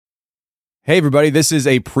Hey everybody, this is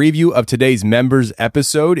a preview of today's members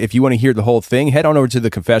episode. If you want to hear the whole thing, head on over to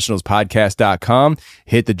theconfessionalspodcast.com,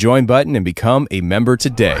 hit the join button, and become a member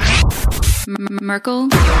today. Merkel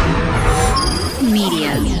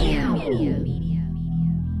Media.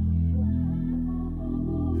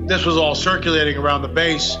 This was all circulating around the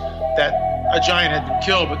base that a giant had been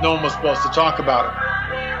killed, but no one was supposed to talk about it.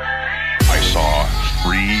 I saw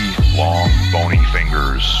 3 long, bony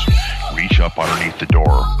fingers reach up underneath the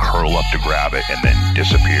door, curl up to grab it, and then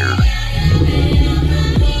disappear.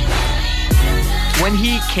 When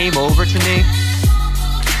he came over to me,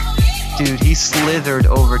 dude, he slithered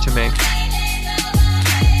over to me.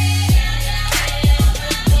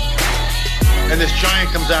 And this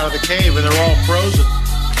giant comes out of the cave and they're all frozen.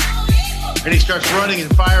 And he starts running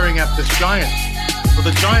and firing at this giant. Well,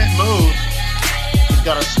 the giant moves. He's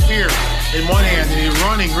got a spear in one hand and he's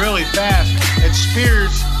running really fast and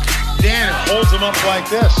spears Dan and holds him up like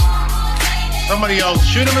this. Somebody yells,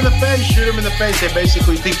 shoot him in the face, shoot him in the face. They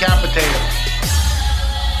basically decapitate him.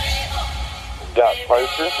 Got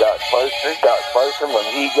closer. When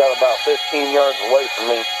he got about 15 yards away from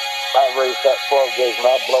me, I raised that 12 gauge and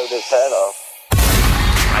I blowed his head off.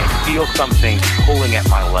 I feel something pulling at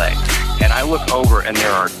my leg, and I look over and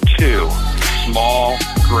there are 2 small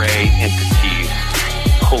gray entities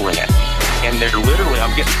pulling at me. And they're literally,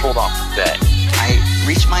 I'm getting pulled off the bed. I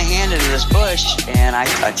reached my hand into this bush and I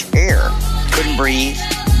touched air. Couldn't breathe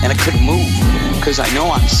and I couldn't move because I know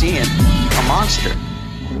I'm seeing a monster.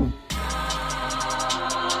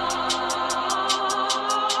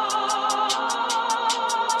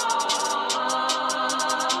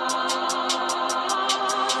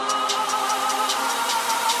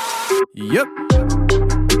 Yep.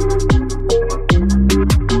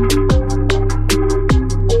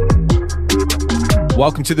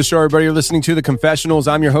 Welcome to the show, everybody. You're listening to The Confessionals.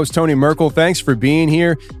 I'm your host, Tony Merkel. Thanks for being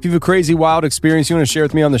here. If you have a crazy, wild experience you want to share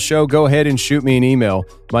with me on the show, go ahead and shoot me an email.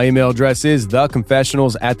 My email address is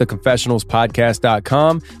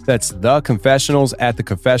theconfessionals@theconfessionalspodcast.com. That's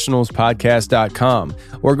theconfessionals@theconfessionalspodcast.com.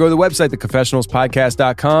 Or go to the website,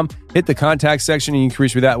 theconfessionalspodcast.com. Hit the contact section and you can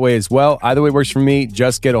reach me that way as well. Either way works for me.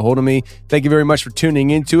 Just get a hold of me. Thank you very much for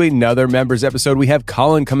tuning into another members episode. We have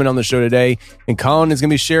Colin coming on the show today, and Colin is going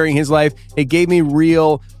to be sharing his life. It gave me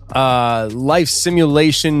real life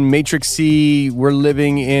simulation, Matrix-y, we're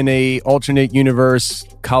living in a alternate universe,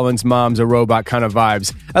 Colin's mom's a robot kind of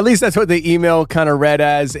vibes. At least that's what the email kind of read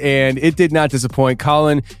as, and it did not disappoint.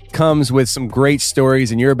 Colin comes with some great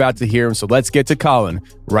stories, and you're about to hear them, so let's get to Colin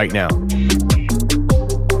right now.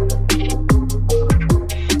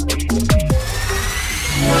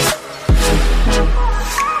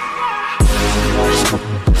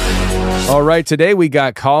 All right, today we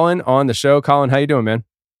got Colin on the show. Colin, how you doing, man?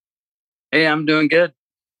 Hey, I'm doing good.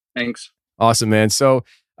 Thanks. Awesome, man. So,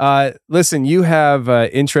 listen, you have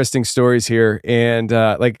interesting stories here, and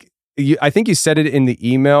I think you said it in the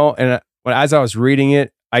email, and as I was reading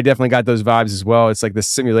it, I definitely got those vibes as well. It's like the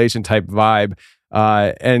simulation type vibe,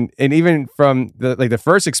 and even from the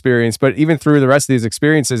first experience, but even through the rest of these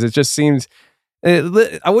experiences, it just seems.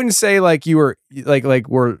 I wouldn't say like you were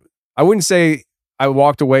I wouldn't say I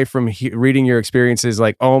walked away from reading your experiences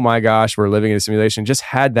like, oh my gosh, we're living in a simulation. Just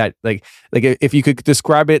had that like if you could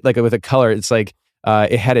describe it like with a color, it's like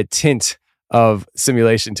it had a tint of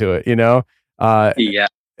simulation to it, you know? Yeah.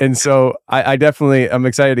 And so I definitely I'm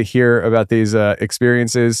excited to hear about these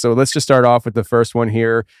experiences. So let's just start off with the first one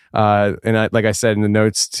here. And like I said in the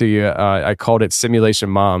notes to you, I called it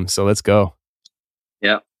Simulation Mom. So let's go.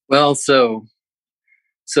 Yeah. Well, so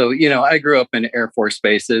I grew up in Air Force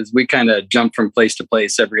bases. We kind of jumped from place to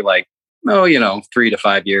place every 3 to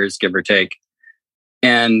 5 years, give or take.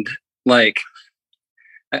 And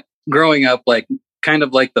growing up, kind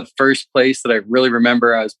of the first place that I really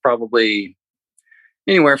remember, I was probably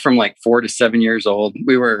anywhere from 4 to 7 years old.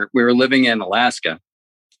 We were living in Alaska,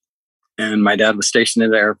 and my dad was stationed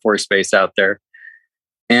at the Air Force base out there.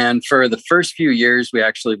 And for the first few years, we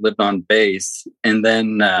actually lived on base. And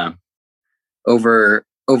then over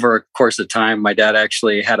a course of time, my dad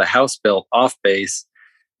actually had a house built off base,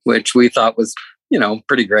 which we thought was,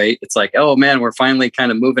 pretty great. It's like, oh man, we're finally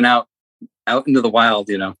kind of moving out into the wild,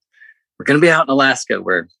 We're going to be out in Alaska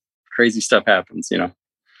where crazy stuff happens,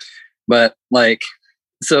 But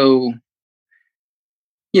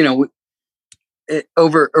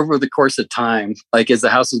over the course of time, as the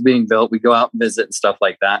house was being built, we go out and visit and stuff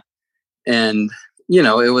like that. And,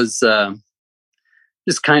 it was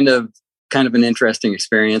just kind of an interesting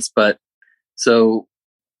experience. But so,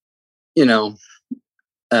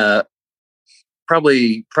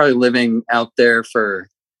 probably living out there for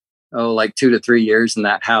 2 to 3 years in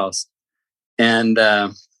that house. And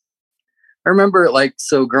I remember like,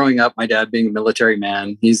 so growing up, my dad being a military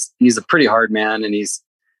man, he's a pretty hard man, and he's,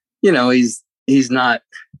 you know, he's not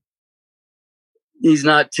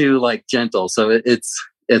too like gentle. So it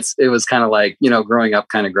was kind of like, you know, growing up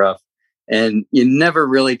kind of gruff, and you never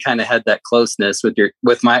really kind of had that closeness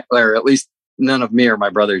with my, or at least none of me or my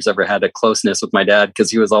brothers ever had a closeness with my dad, because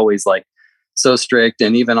he was always like so strict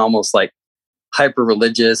and even almost like hyper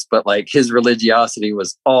religious, but like his religiosity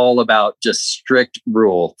was all about just strict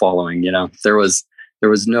rule following. You know, there was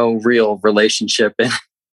no real relationship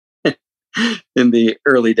in the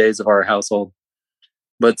early days of our household.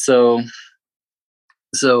 But so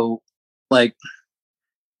like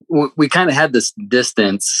we kind of had this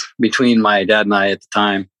distance between my dad and I at the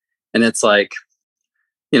time. And it's like,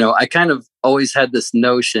 you know, I kind of always had this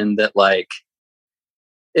notion that like,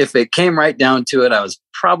 if it came right down to it, I was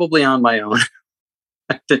probably on my own.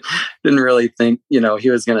 I didn't really think, you know, he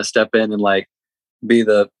was going to step in and like be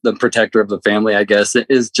the protector of the family, I guess. It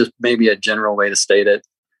is just maybe a general way to state it.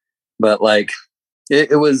 But like,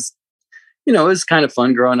 it was, you know, it was kind of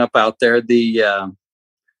fun growing up out there. The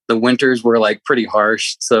winters were like pretty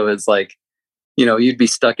harsh. So it's like, you know, you'd be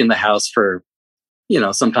stuck in the house for, you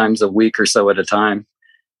know, sometimes a week or so at a time.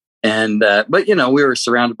 And, but, you know, we were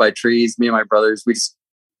surrounded by trees. Me and my brothers, we just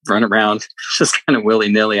run around just kind of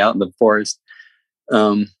willy nilly out in the forest.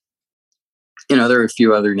 You know, there were a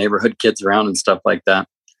few other neighborhood kids around and stuff like that.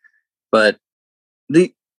 But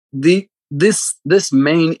this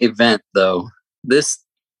main event though, this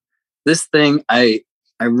thing, I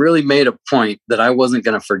really made a point that I wasn't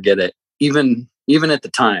going to forget it. Even at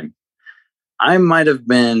the time, I might have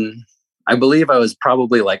been, I believe I was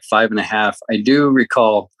probably like 5.5. I do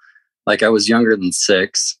recall like I was younger than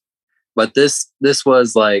 6, but this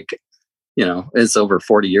was like, you know, it's over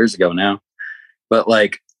 40 years ago now. But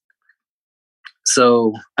like,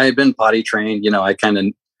 so I had been potty trained, you know, I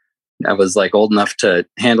was like old enough to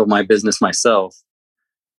handle my business myself.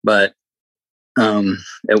 But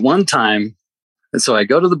at one time, so I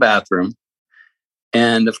go to the bathroom,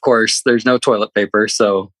 and of course there's no toilet paper.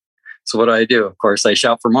 So what do? Of course, I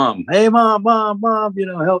shout for mom. Hey, mom, you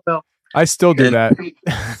know, help. I still do that.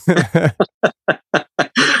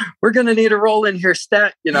 We're going to need a roll in here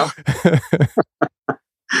stat, you know?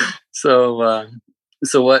 So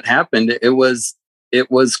what happened, it was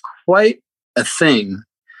quite a thing.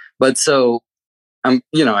 But so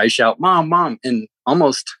you know, I shout, mom, and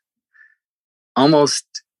almost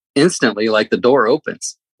instantly, like the door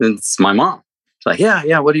opens and it's my mom. It's like,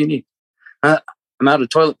 yeah. What do you need? I'm out of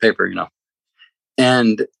toilet paper, you know?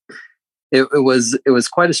 And it was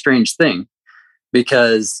quite a strange thing,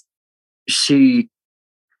 because she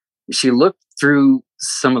looked through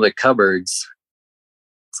some of the cupboards.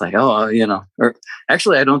 It's like, oh, you know, or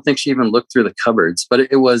actually, I don't think she even looked through the cupboards, but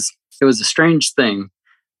it was a strange thing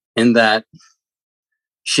in that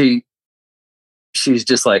she's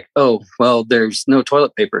just like, oh, well, there's no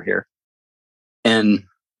toilet paper here. And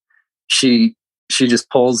she just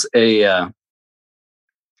pulls a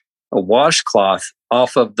washcloth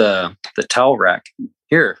off of the towel rack.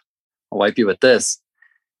 Here, I'll wipe you with this.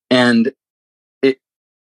 And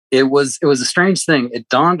it was a strange thing. It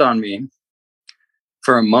dawned on me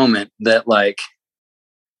for a moment that like,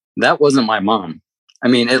 that wasn't my mom. I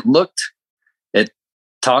mean, it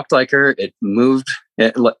talked like her, it moved,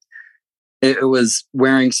 it was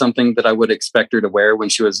wearing something that I would expect her to wear when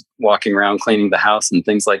she was walking around cleaning the house and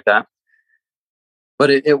things like that. But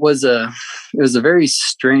it was a very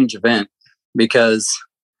strange event, because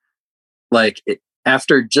like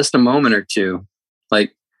after just a moment or two,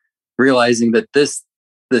 like realizing that this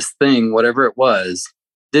thing, whatever it was,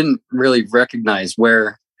 didn't really recognize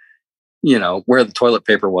where the toilet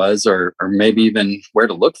paper was, or maybe even where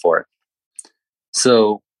to look for it.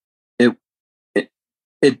 So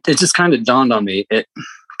it just kind of dawned on me. It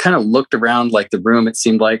kind of looked around like the room, it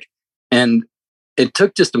seemed like, and it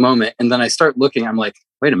took just a moment. And then I start looking, I'm like,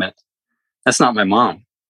 wait a minute, that's not my mom.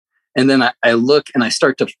 And then I look and I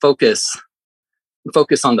start to focus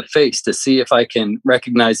on the face to see if I can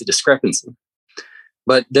recognize a discrepancy.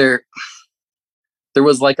 But there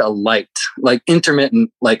was like a light, like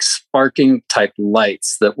intermittent, like sparking type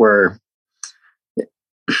lights that were,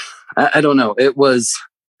 I don't know, it was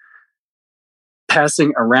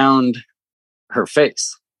passing around her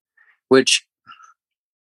face, which,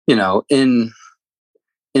 you know, in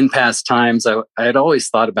past times, I had always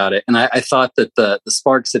thought about it. And I thought that the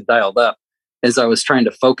sparks had dialed up as I was trying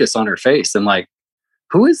to focus on her face and like,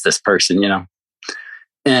 who is this person, you know?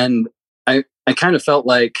 And I kind of felt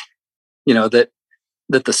like, you know, that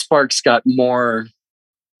the sparks got more,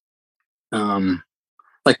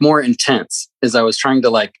 like more intense as I was trying to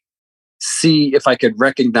like see if I could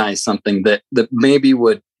recognize something that maybe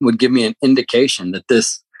would give me an indication that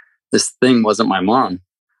this thing wasn't my mom.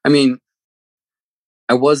 I mean,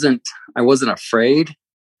 I wasn't afraid,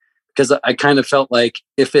 because I kind of felt like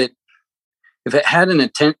if it had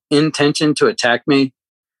an intention to attack me,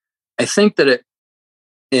 I think that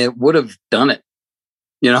it would have done it.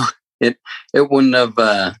 You know, it wouldn't have,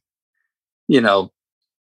 I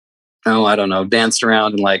don't know, danced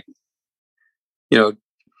around and like,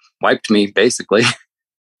 wiped me basically.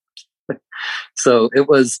 So it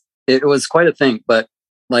was quite a thing. But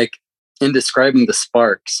like in describing the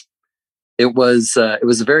sparks, it was a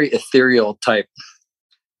very ethereal type.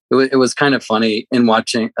 It was kind of funny in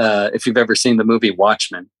watching, if you've ever seen the movie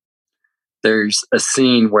Watchmen. There's a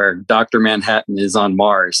scene where Dr. Manhattan is on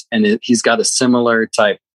Mars, and he's got a similar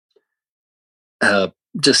type,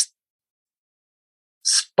 just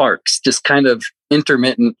sparks, just kind of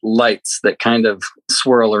intermittent lights that kind of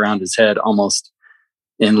swirl around his head, almost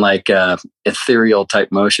in like ethereal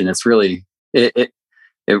type motion. It's really, it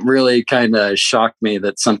really kind of shocked me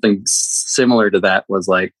that something similar to that was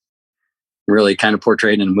like really kind of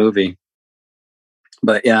portrayed in a movie.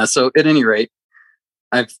 But yeah, so at any rate,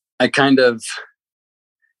 I kind of,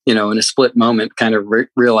 in a split moment, kind of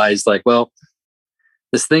realized like, well,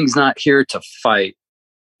 this thing's not here to fight.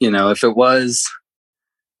 If it was,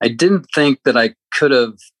 I didn't think that I could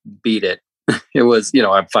have beat it. It was,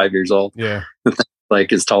 I'm 5 years old. Yeah.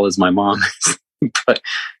 Like as tall as my mom, but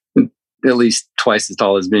at least twice as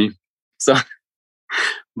tall as me. So,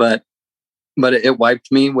 but it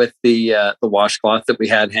wiped me with the washcloth that we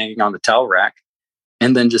had hanging on the towel rack,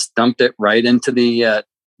 and then just dumped it right into the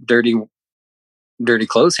dirty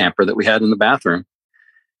clothes hamper that we had in the bathroom.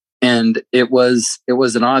 And it was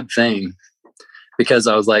an odd thing, because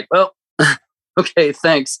I was like, well, okay,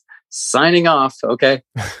 thanks. Signing off. Okay.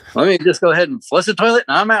 Let me just go ahead and flush the toilet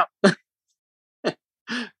and I'm out.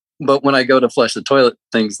 But when I go to flush the toilet,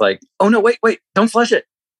 things like, oh no, wait, don't flush it.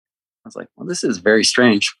 I was like, well, this is very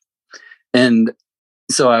strange. And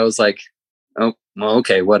so I was like, oh, well,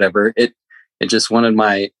 okay, whatever. It just wanted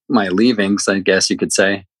my leavings, I guess you could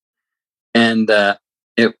say. And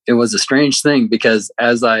it was a strange thing, because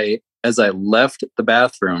as I left the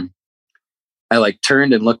bathroom, I like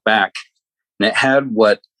turned and looked back, and it had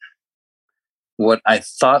what I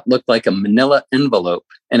thought looked like a manila envelope,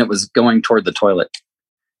 and it was going toward the toilet.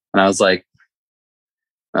 And I was like,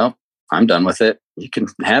 well, I'm done with it. You can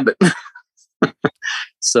have it.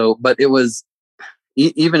 So, but it was,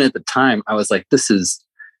 even at the time, I was like, this is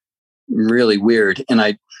really weird. And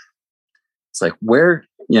it's like, where,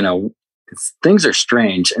 things are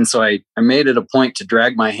strange. And so I made it a point to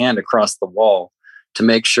drag my hand across the wall to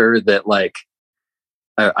make sure that like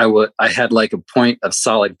I had like a point of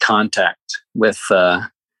solid contact with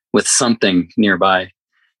something nearby.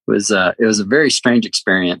 It was a very strange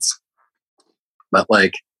experience, but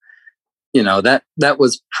like, that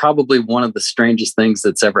was probably one of the strangest things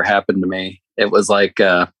that's ever happened to me. It was like,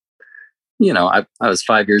 I was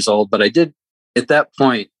 5 years old, but I did at that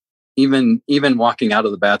point, even walking out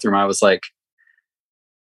of the bathroom, I was like,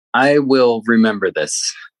 I will remember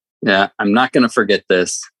this. Yeah. I'm not going to forget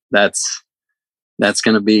this. That's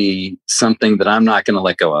going to be something that I'm not going to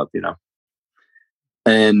let go of,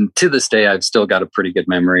 And to this day, I've still got a pretty good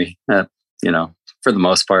memory. For the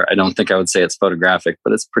most part, I don't think I would say it's photographic,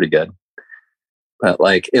 but it's pretty good. But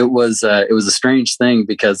like, it was a strange thing,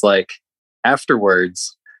 because like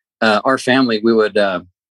afterwards, our family, we would,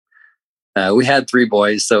 we had 3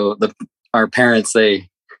 boys. So our parents, they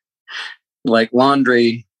like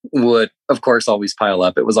laundry would of course always pile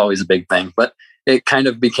up. It was always a big thing, but it kind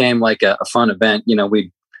of became like a fun event.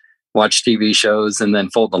 We'd watch TV shows and then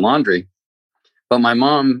fold the laundry. But my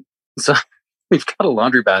mom, so we've got a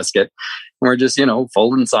laundry basket, and we're just,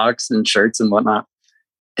 folding socks and shirts and whatnot.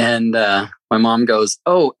 And my mom goes,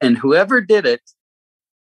 oh, and whoever did it,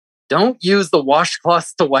 don't use the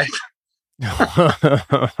washcloth to wipe. And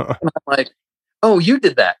I'm like, oh, you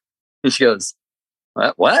did that. And she goes,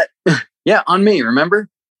 what? Yeah, on me, remember?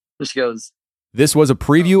 And she goes, this was a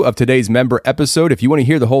preview of today's member episode. If you want to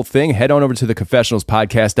hear the whole thing, head on over to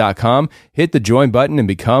theconfessionalspodcast.com, hit the join button, and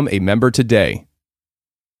become a member today.